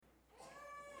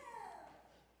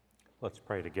Let's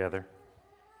pray together.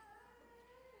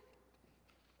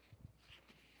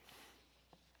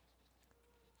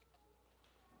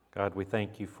 God, we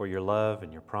thank you for your love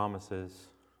and your promises.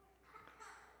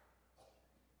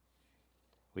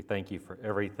 We thank you for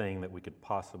everything that we could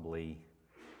possibly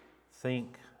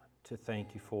think to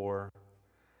thank you for,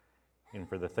 and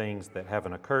for the things that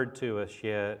haven't occurred to us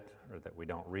yet, or that we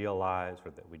don't realize,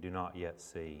 or that we do not yet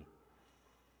see.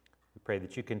 We pray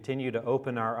that you continue to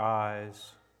open our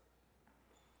eyes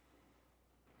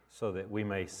so that we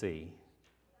may see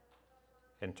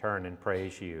and turn and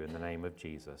praise you in the name of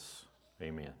Jesus.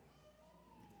 Amen.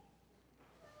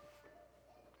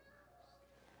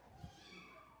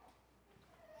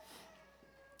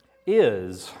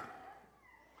 Is.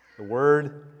 The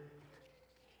word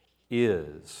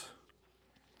is.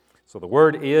 So the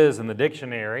word is in the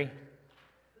dictionary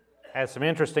has some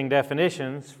interesting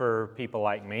definitions for people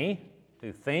like me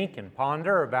to think and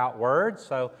ponder about words.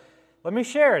 So let me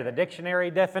share the dictionary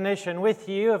definition with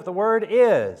you of the word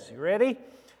is. You ready?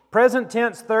 Present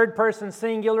tense, third person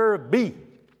singular, be.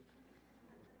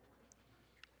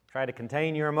 Try to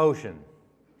contain your emotion.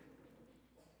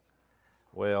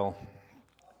 Well,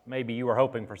 maybe you were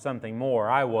hoping for something more.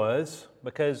 I was,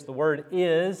 because the word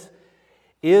is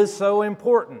so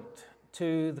important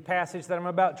to the passage that I'm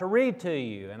about to read to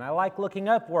you. And I like looking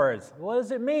up words. What does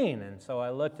it mean? And so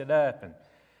I looked it up. And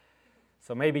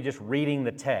so maybe just reading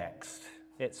the text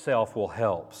itself will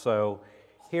help. So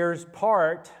here's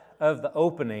part of the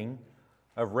opening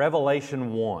of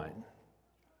Revelation 1.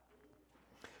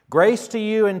 Grace to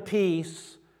you and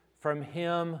peace from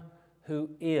Him who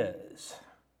is,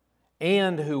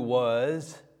 and who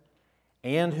was,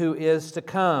 and who is to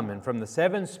come, and from the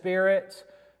seven spirits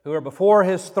who are before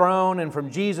His throne, and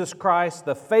from Jesus Christ,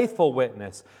 the faithful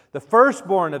witness, the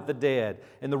firstborn of the dead,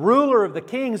 and the ruler of the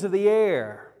kings of the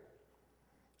air.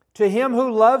 To Him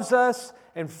who loves us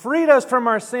and freed us from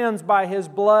our sins by His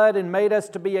blood and made us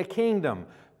to be a kingdom,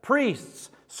 priests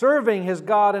serving His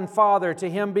God and Father, to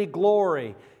Him be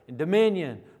glory and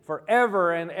dominion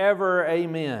forever and ever.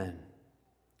 Amen.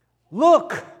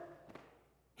 Look!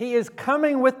 He is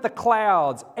coming with the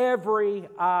clouds. Every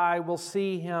eye will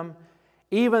see Him,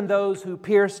 even those who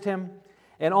pierced Him.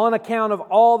 And on account of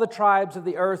all the tribes of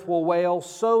the earth will wail,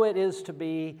 so it is to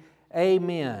be.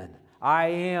 Amen. I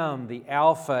am the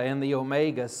Alpha and the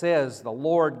Omega, says the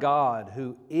Lord God,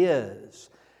 who is,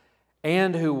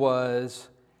 and who was,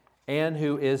 and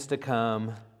who is to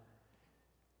come,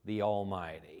 the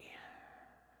Almighty.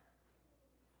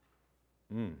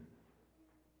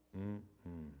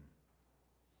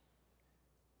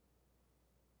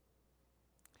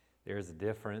 There's a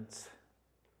difference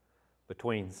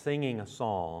between singing a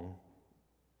song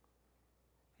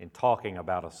and talking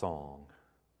about a song.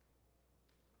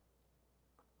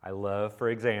 I love, for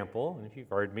example, and if you've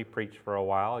heard me preach for a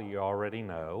while, you already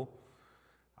know,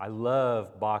 I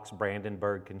love Bach's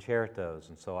Brandenburg concertos,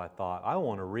 and so I thought, I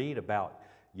want to read about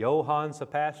Johann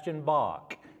Sebastian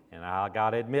Bach. And I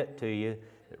got to admit to you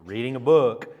that reading a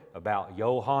book about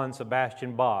Johann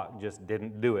Sebastian Bach just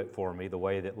didn't do it for me the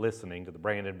way that listening to the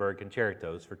Brandenburg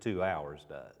concertos for 2 hours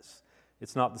does.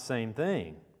 It's not the same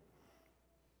thing.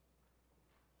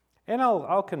 And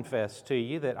I'll confess to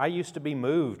you that I used to be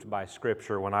moved by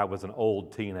Scripture when I was an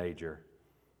old teenager.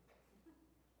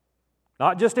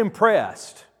 Not just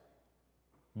impressed,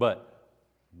 but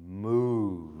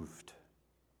moved.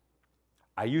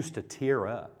 I used to tear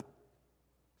up.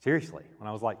 Seriously, when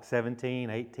I was like 17,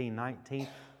 18, 19,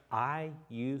 I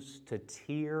used to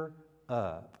tear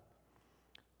up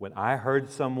when I heard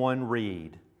someone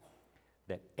read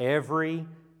that every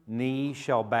knee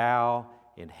shall bow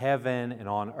in heaven and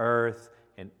on earth,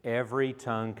 and every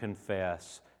tongue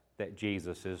confess that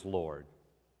Jesus is Lord.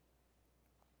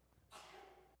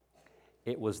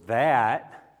 It was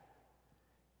that,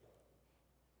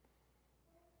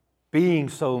 being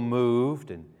so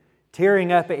moved and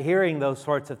tearing up at hearing those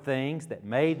sorts of things, that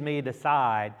made me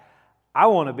decide I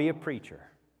want to be a preacher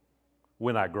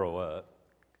when I grow up.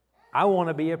 I want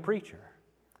to be a preacher.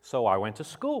 So I went to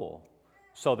school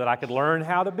so that I could learn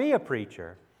how to be a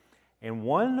preacher. And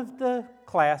one of the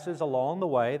classes along the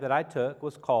way that I took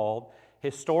was called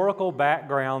Historical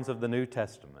Backgrounds of the New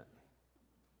Testament.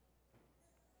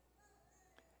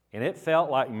 And it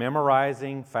felt like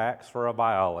memorizing facts for a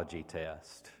biology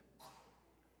test.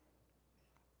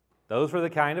 Those were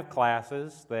the kind of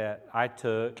classes that I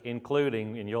took,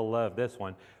 including, and you'll love this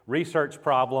one, research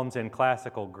problems in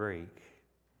classical Greek.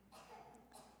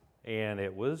 And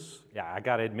it was, I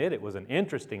got to admit, it was an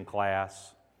interesting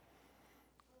class.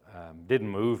 Didn't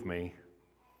move me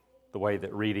the way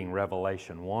that reading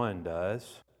Revelation 1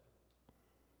 does.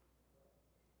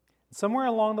 Somewhere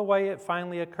along the way, it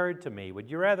finally occurred to me, would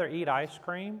you rather eat ice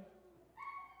cream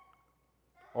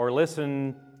or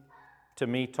listen to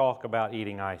me talk about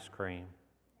eating ice cream?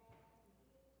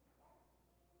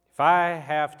 If I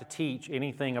have to teach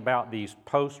anything about these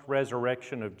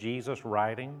post-resurrection of Jesus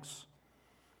writings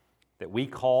that we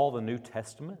call the New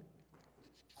Testament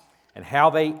and how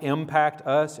they impact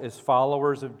us as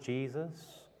followers of Jesus,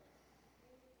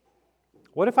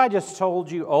 what if I just told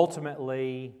you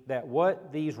ultimately that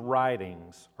what these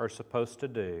writings are supposed to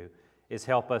do is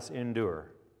help us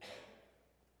endure?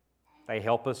 They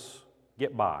help us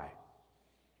get by.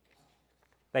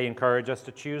 They encourage us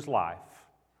to choose life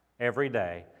every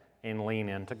day and lean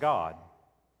into God.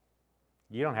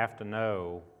 You don't have to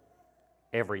know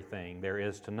everything there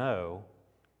is to know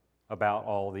about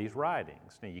all these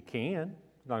writings. Now you can,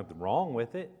 there's nothing wrong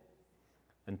with it,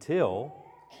 until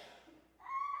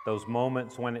those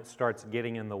moments when it starts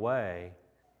getting in the way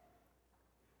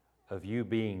of you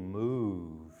being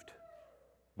moved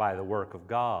by the work of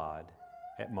God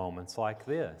at moments like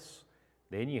this.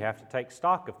 Then you have to take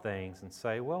stock of things and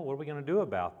say, well, what are we going to do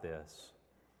about this?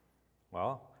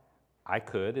 Well, I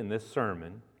could, in this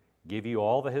sermon, give you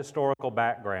all the historical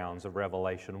backgrounds of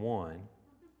Revelation 1,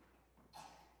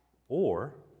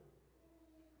 or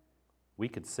we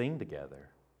could sing together.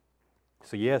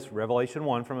 So yes, Revelation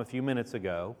 1 from a few minutes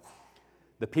ago,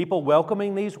 the people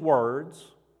welcoming these words,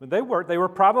 they were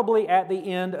probably at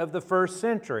the end of the first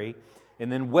century,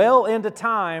 and then well into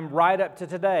time right up to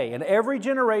today. And every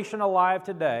generation alive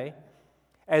today,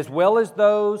 as well as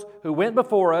those who went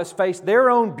before us, faced their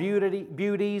own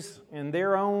beauties and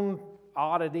their own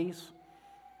oddities.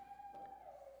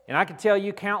 And I could tell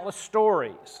you countless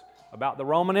stories about the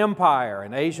Roman Empire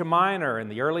and Asia Minor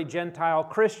and the early Gentile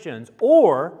Christians.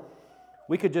 Or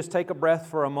we could just take a breath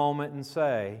for a moment and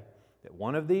say that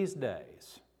one of these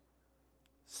days,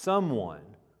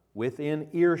 someone within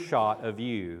earshot of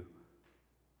you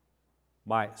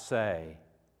might say,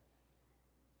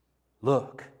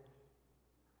 "Look,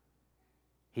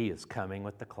 He is coming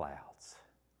with the clouds."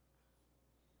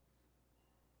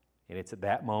 And it's at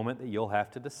that moment that you'll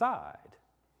have to decide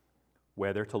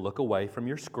whether to look away from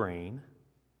your screen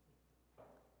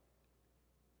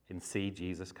and see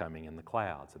Jesus coming in the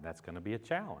clouds. And that's going to be a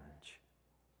challenge.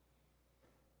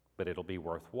 But it'll be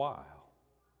worthwhile.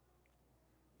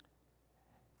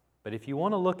 But if you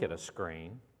want to look at a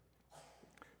screen,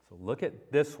 so look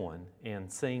at this one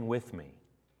and sing with me.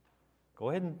 Go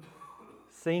ahead and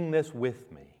sing this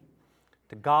with me.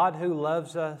 To God who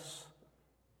loves us.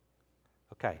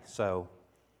 Okay, so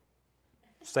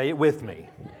say it with me.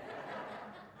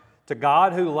 To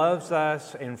God who loves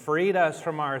us and freed us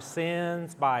from our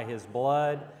sins by His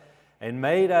blood and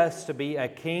made us to be a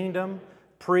kingdom,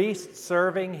 priests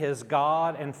serving His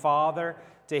God and Father,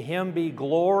 to Him be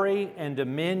glory and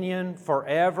dominion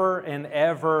forever and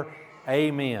ever.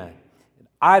 Amen.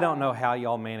 I don't know how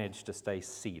y'all managed to stay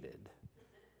seated.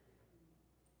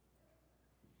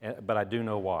 But I do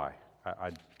know why.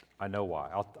 I know why.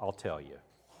 I'll tell you.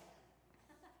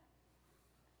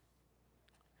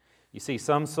 You see,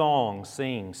 some songs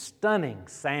sing stunning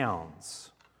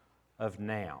sounds of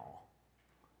now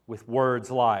with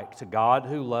words like, to God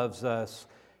who loves us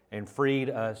and freed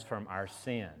us from our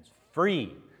sins.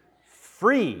 Freed.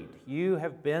 You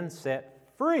have been set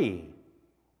free.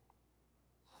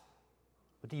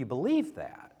 But do you believe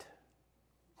that?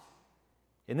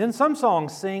 And then some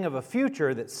songs sing of a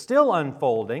future that's still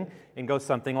unfolding and goes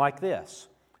something like this.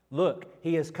 Look,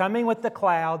 He is coming with the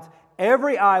clouds.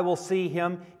 Every eye will see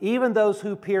Him, even those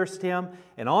who pierced Him.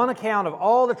 And on account of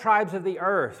all the tribes of the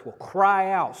earth will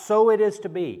cry out, so it is to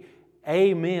be.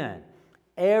 Amen.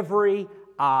 Every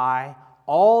eye,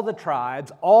 all the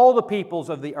tribes, all the peoples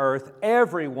of the earth,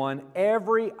 everyone,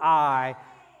 every eye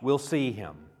will see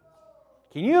Him.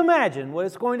 Can you imagine what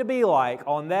it's going to be like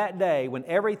on that day when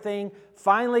everything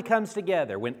finally comes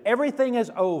together, when everything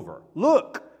is over?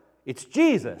 Look, it's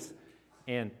Jesus.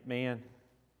 And man,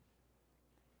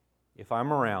 if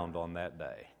I'm around on that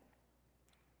day,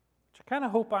 which I kind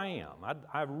of hope I am,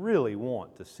 I really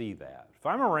want to see that. If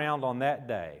I'm around on that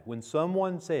day when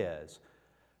someone says,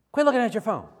 quit looking at your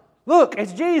phone, look,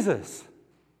 it's Jesus.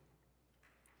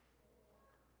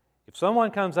 If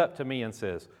someone comes up to me and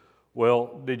says,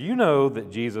 well, did you know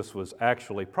that Jesus was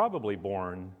actually probably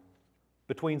born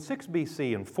between 6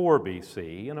 BC and 4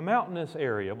 BC in a mountainous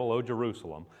area below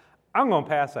Jerusalem? I'm going to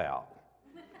pass out.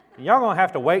 Y'all going to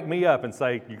have to wake me up and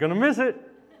say, you're going to miss it.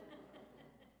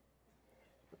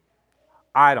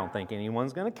 I don't think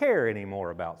anyone's going to care anymore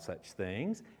about such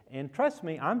things. And trust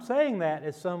me, I'm saying that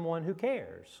as someone who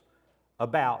cares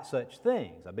about such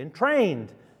things. I've been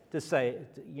trained to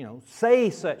say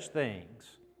such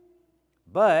things.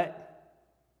 But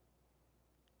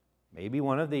maybe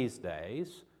one of these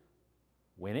days,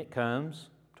 when it comes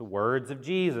to words of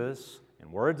Jesus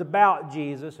and words about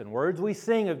Jesus and words we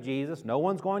sing of Jesus, no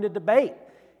one's going to debate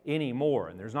anymore.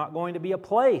 And there's not going to be a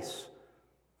place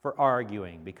for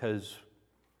arguing because,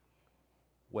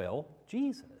 well,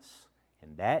 Jesus.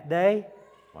 And that day,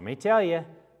 let me tell you,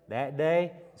 that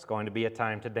day is going to be a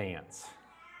time to dance.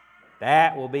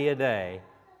 That will be a day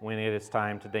when it is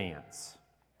time to dance.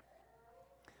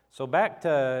 So back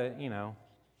to,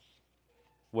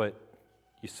 what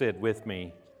you said with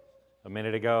me a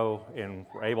minute ago and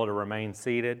were able to remain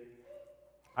seated.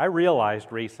 I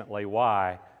realized recently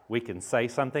why we can say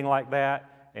something like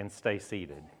that and stay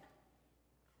seated.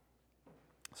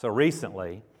 So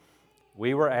recently,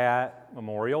 we were at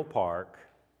Memorial Park,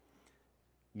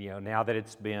 now that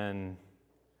it's been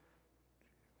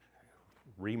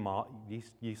remodeled.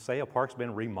 You say a park's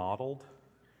been remodeled?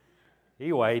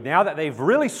 Anyway, now that they've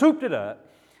really souped it up,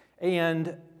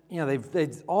 and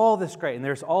they've all this great, and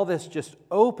there's all this just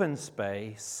open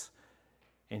space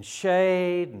and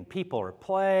shade, and people are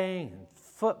playing, and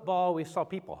football. We saw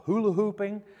people hula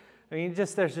hooping.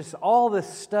 There's just all this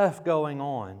stuff going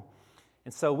on.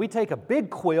 And so we take a big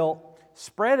quilt,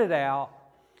 spread it out,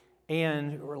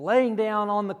 and we're laying down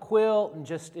on the quilt and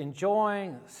just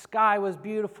enjoying. The sky was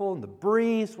beautiful, and the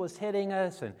breeze was hitting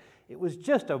us, and it was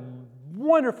just a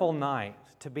wonderful night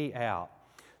to be out.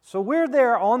 So we're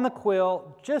there on the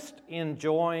quilt, just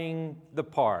enjoying the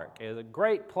park. It's a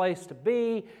great place to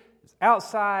be. It's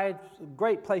outside, a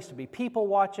great place to be people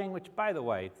watching, which, by the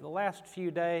way, the last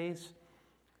few days,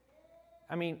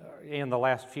 in the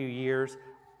last few years,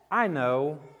 I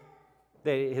know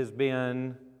that it has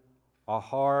been a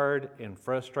hard and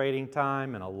frustrating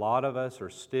time, and a lot of us are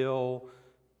still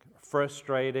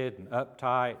frustrated and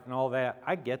uptight and all that.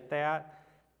 I get that.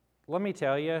 Let me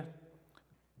tell you,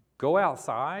 go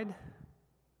outside.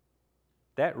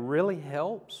 That really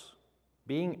helps,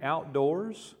 being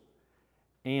outdoors.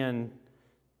 And,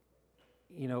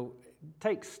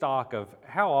 take stock of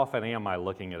how often am I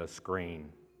looking at a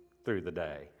screen through the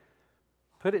day.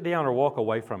 Put it down or walk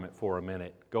away from it for a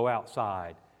minute. Go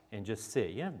outside and just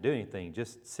sit. You don't have to do anything,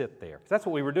 just sit there. That's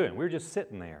what we were doing. We were just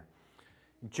sitting there,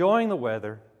 enjoying the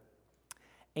weather.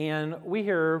 And we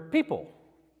hear people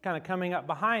kind of coming up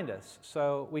behind us.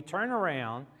 So we turn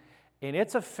around, and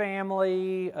it's a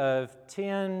family of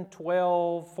 10,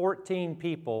 12, 14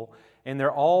 people, and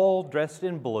they're all dressed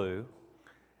in blue.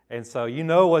 And so you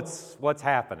know what's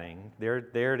happening. They're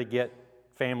there to get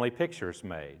family pictures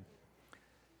made.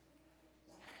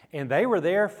 And they were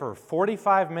there for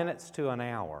 45 minutes to an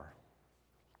hour.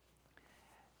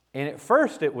 And at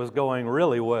first it was going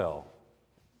really well.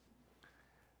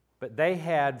 But they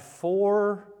had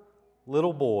 4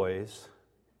 little boys,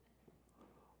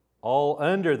 all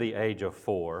under the age of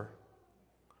 4.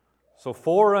 So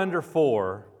 4 under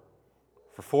 4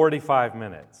 for 45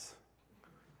 minutes.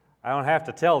 I don't have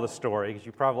to tell the story because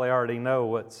you probably already know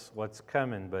what's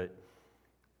coming, but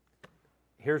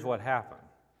here's what happened.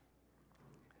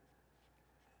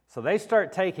 So they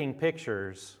start taking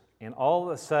pictures, and all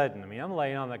of a sudden, I'm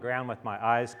laying on the ground with my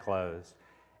eyes closed,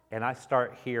 and I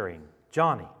start hearing,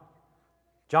 Johnny,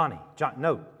 come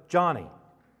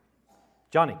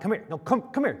here, no,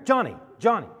 come here, Johnny.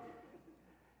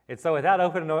 And so without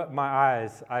opening up my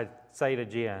eyes, I say to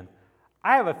Jen,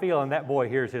 I have a feeling that boy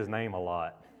hears his name a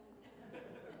lot.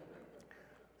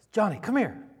 Johnny, come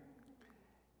here.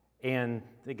 And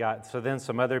so then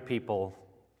some other people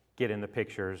get in the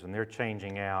pictures, and they're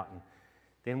changing out. And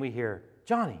then we hear,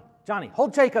 Johnny,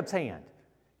 hold Jacob's hand.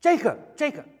 Jacob,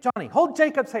 Johnny, hold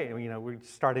Jacob's hand. We're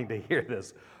starting to hear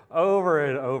this over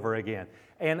and over again.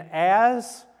 And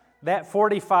as that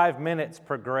 45 minutes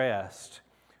progressed,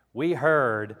 we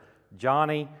heard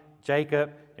Johnny,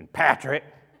 Jacob, and Patrick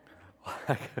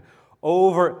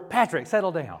Patrick,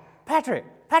 settle down. Patrick,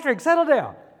 settle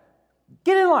down.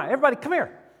 Get in line. Everybody, come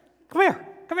here.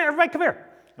 Everybody, come here.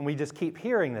 And we just keep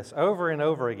hearing this over and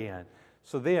over again.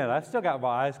 So then, I've still got my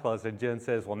eyes closed, and Jen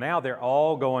says, well, now they're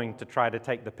all going to try to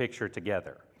take the picture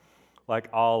together. Like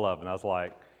all of them. I was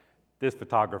like, this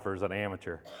photographer's an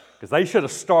amateur. Because they should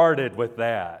have started with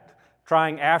that.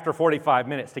 Trying after 45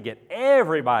 minutes to get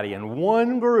everybody in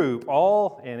one group,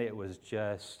 and it was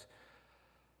just,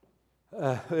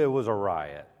 it was a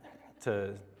riot,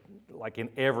 like in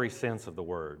every sense of the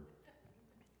word.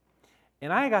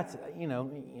 And I got to,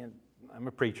 I'm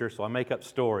a preacher, so I make up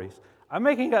stories. I'm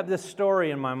making up this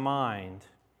story in my mind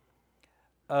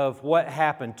of what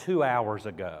happened 2 hours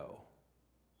ago.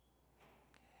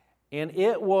 And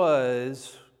it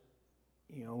was,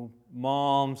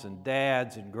 moms and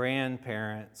dads and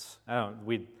grandparents.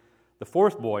 The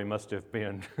fourth boy must have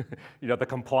been, the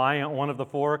compliant one of the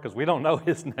four, because we don't know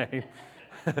his name.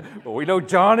 But we know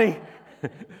Johnny,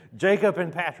 Jacob,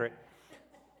 and Patrick.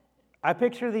 I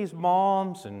picture these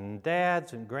moms and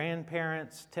dads and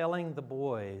grandparents telling the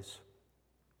boys,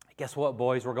 guess what,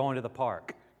 boys, we're going to the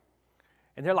park.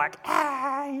 And they're like,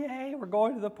 yay, we're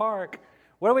going to the park.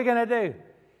 What are we going to do?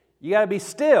 You got to be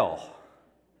still.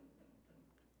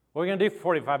 What are we going to do for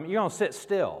 45 minutes? You're going to sit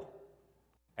still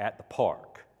at the park.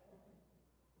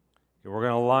 And we're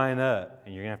going to line up,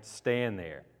 and you're going to have to stand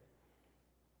there.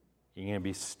 You're going to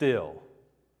be still.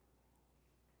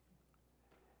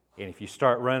 And if you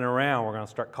start running around, we're going to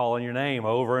start calling your name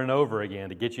over and over again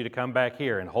to get you to come back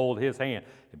here and hold his hand.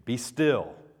 And be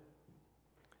still.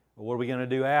 But what are we going to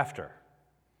do after?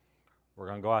 We're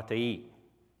going to go out to eat.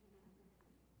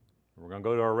 We're going to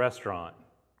go to a restaurant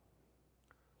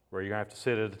where you're going to have to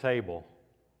sit at a table.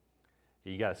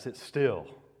 You got to sit still.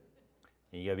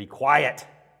 And you got to be quiet.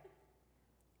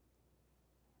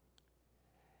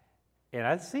 And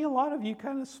I see a lot of you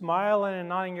kind of smiling and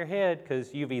nodding your head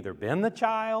because you've either been the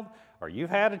child or you've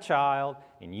had a child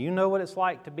and you know what it's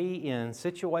like to be in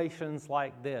situations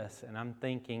like this. And I'm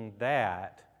thinking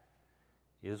that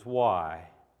is why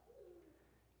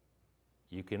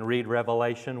you can read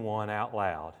Revelation 1 out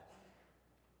loud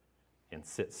and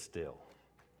sit still.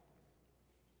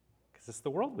 Because it's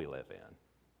the world we live in.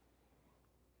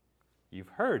 You've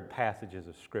heard passages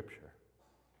of Scripture.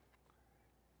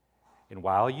 And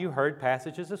while you heard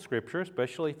passages of Scripture,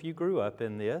 especially if you grew up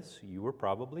in this, you were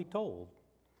probably told,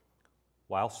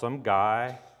 while some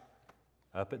guy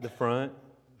up at the front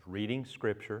is reading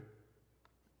Scripture,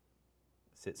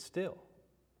 sit still.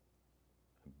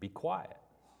 Be quiet.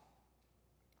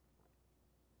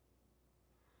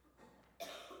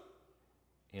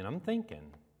 And I'm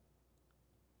thinking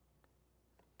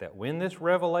that when this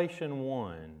Revelation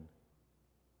 1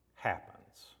 happens,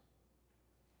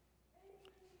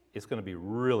 it's going to be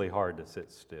really hard to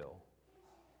sit still.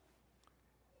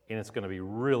 And it's going to be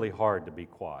really hard to be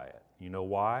quiet. You know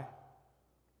why?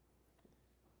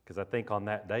 Because I think on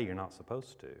that day you're not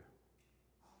supposed to.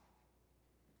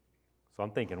 So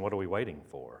I'm thinking, what are we waiting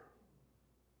for?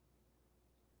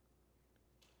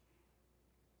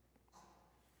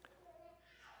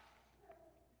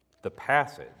 The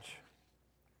passage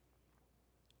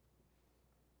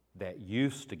that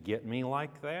used to get me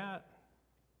like that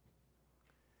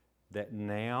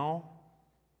now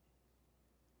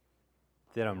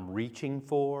that I'm reaching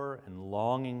for and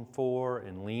longing for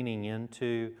and leaning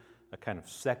into a kind of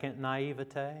second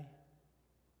naivete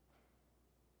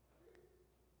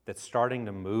that's starting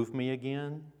to move me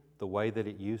again the way that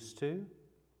it used to,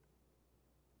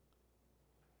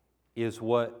 is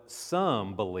what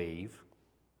some believe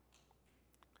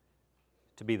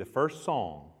to be the first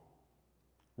song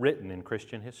written in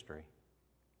Christian history.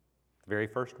 The very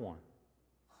first one.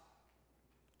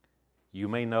 You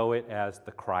may know it as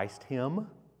the Christ hymn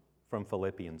from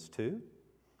Philippians 2.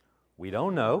 We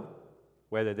don't know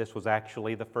whether this was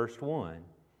actually the first one,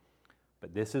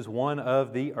 but this is one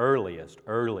of the earliest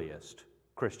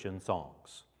Christian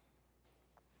songs.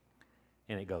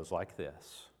 And it goes like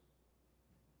this.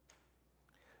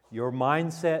 Your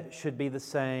mindset should be the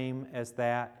same as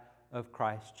that of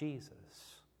Christ Jesus,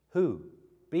 who,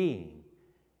 being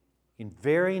in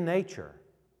very nature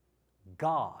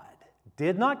God,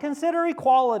 did not consider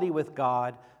equality with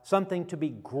God something to be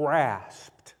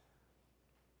grasped,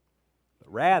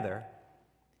 but rather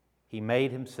he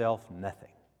made himself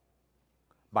nothing.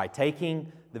 By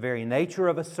taking the very nature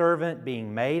of a servant,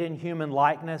 being made in human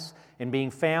likeness, and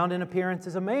being found in appearance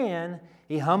as a man,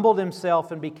 he humbled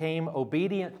himself and became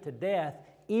obedient to death,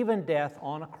 even death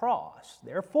on a cross.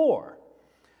 Therefore,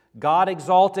 God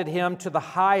exalted him to the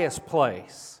highest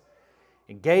place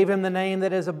and gave him the name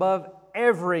that is above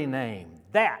every name,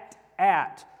 that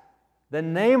at the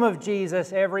name of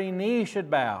Jesus every knee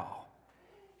should bow,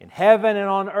 in heaven and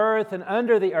on earth and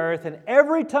under the earth, and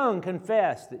every tongue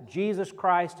confess that Jesus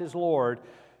Christ is Lord,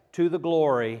 to the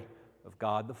glory of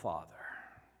God the Father.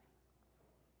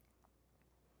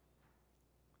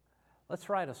 Let's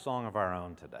write a song of our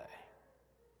own today.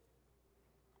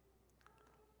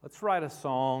 Let's write a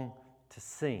song to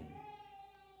sing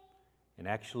and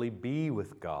actually be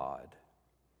with God.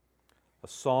 A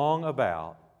song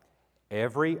about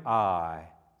every eye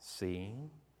seeing,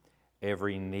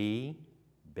 every knee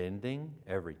bending,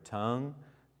 every tongue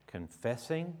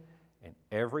confessing, and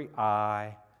every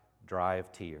eye dry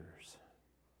of tears.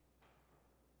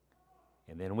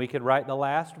 And then we could write the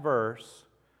last verse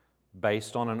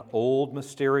based on an old,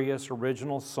 mysterious,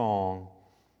 original song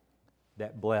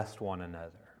that blessed one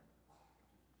another.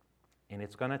 And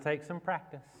it's going to take some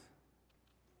practice.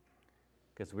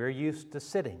 because we're used to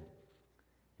sitting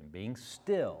and being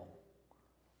still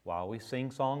while we sing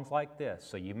songs like this.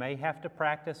 So you may have to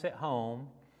practice at home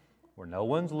where no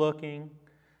one's looking.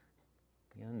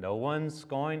 No one's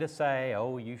going to say,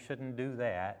 oh, you shouldn't do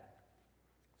that.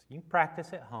 So you can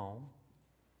practice at home.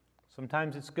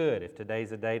 Sometimes it's good. If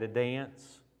today's a day to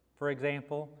dance, for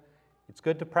example, it's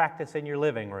good to practice in your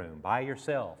living room by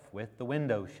yourself with the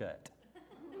window shut.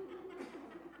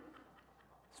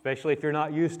 Especially if you're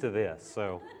not used to this.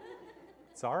 So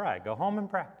it's all right. Go home and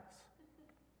practice.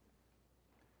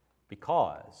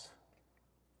 Because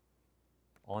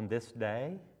on this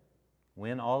day,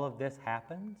 when all of this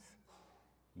happens,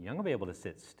 you're not going to be able to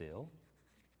sit still.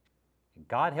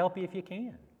 God help you if you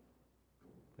can.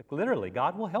 Like literally,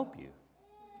 God will help you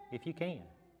if you can.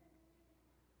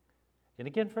 And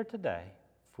again for today,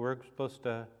 if we're supposed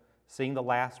to sing the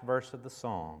last verse of the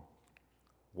song,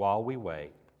 while we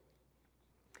wait,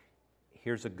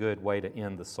 here's a good way to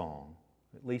end the song,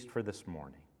 at least for this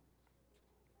morning.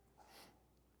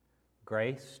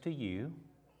 Grace to you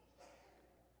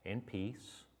and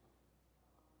peace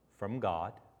from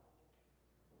God,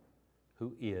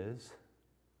 who is.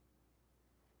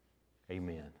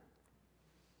 Amen.